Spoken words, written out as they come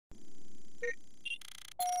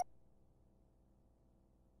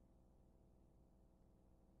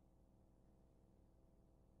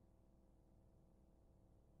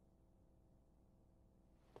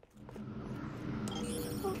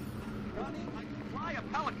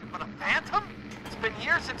looking, but a phantom? It's been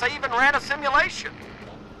years since I even ran a simulation.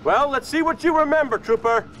 Well, let's see what you remember,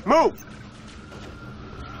 Trooper. Move!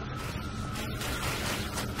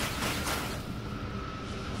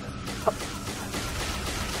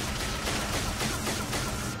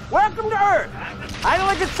 Welcome to Earth! I don't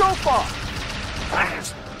like it so far.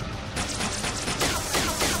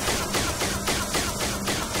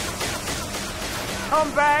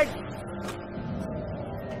 Come back.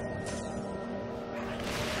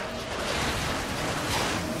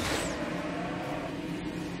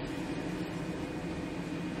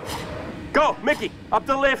 Go, Mickey, up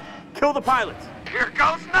the lift, kill the pilots. Here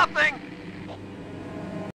goes nothing!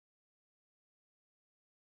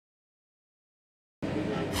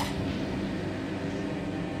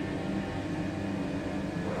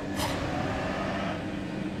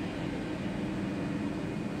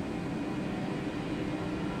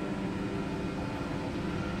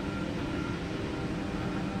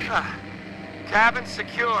 Cabin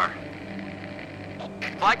secure.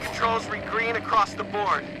 Flight controls read green across the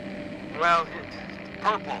board. Well,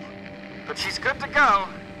 purple. But she's good to go,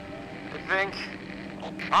 I think.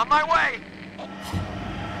 On my way!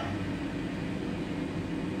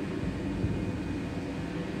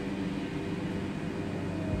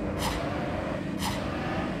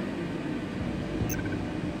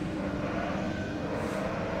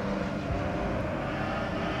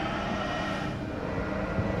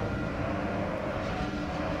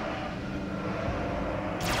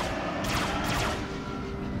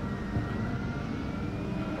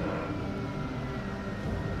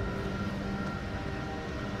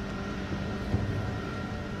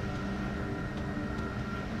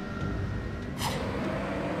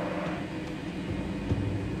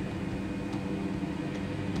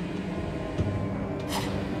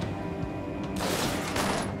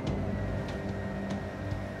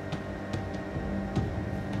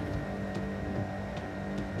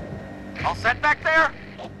 All set back there?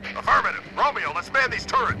 Affirmative. Romeo, let's man these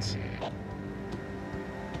turrets.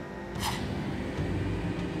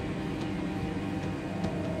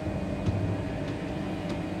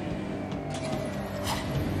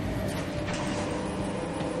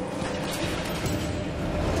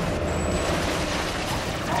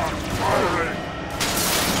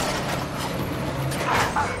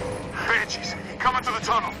 Banshees, coming to the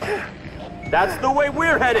tunnel. That's the way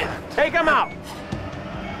we're headed. Take them out.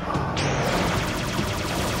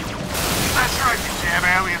 That's right, you damn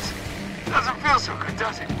aliens. Doesn't feel so good,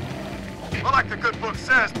 does it? Well, like the good book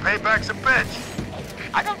says, payback's a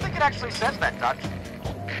bitch. I don't think it actually says that, Dutch.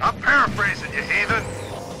 I'm paraphrasing, you heathen.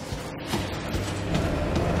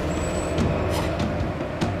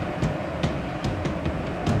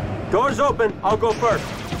 Doors open. I'll go first.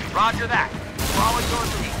 Roger that. Solid doors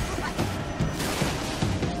to eat.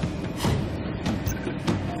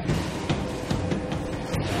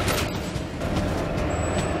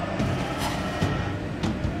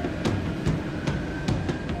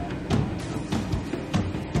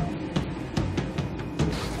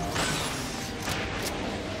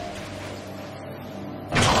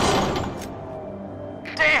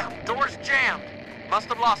 Must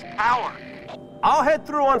have lost power. I'll head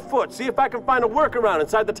through on foot, see if I can find a workaround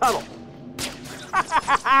inside the tunnel.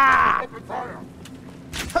 Open fire.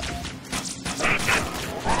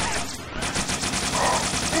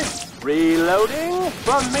 Reloading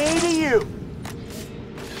from me to you.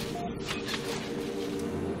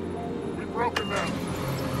 We've broken them.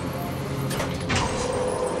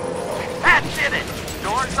 That did it!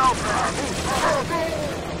 Doors open.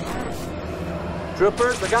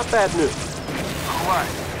 Troopers, I got bad news. What?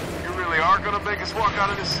 You really are gonna make us walk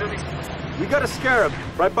out of this city? We got a scarab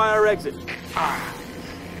right by our exit.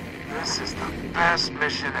 This is the best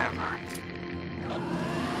mission ever.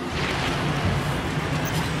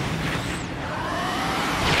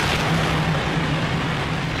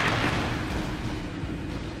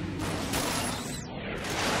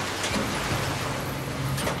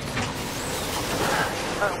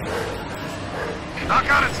 Knock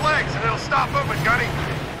out its legs and it'll stop moving, Gunny.